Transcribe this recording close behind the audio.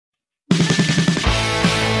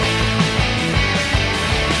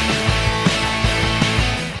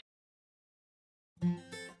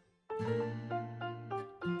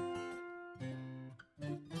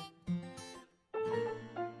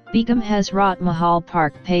Begum Hazrat Mahal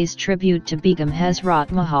Park pays tribute to Begum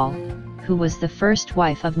Hazrat Mahal, who was the first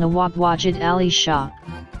wife of Nawab Wajid Ali Shah.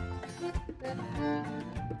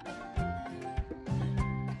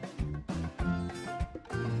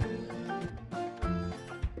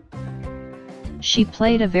 She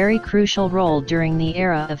played a very crucial role during the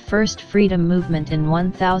era of First Freedom Movement in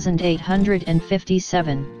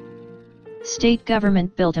 1857. State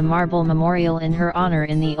government built a marble memorial in her honor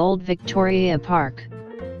in the old Victoria Park.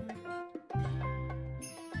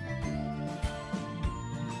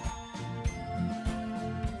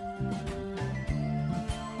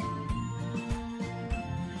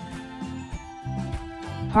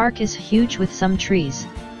 Park is huge with some trees,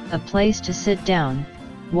 a place to sit down,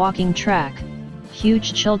 walking track,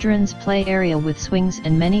 huge children's play area with swings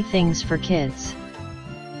and many things for kids.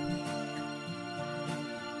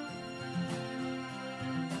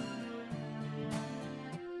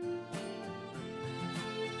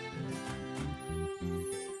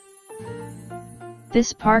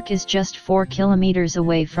 This park is just 4 kilometers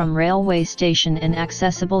away from railway station and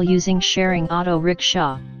accessible using sharing auto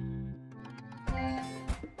rickshaw.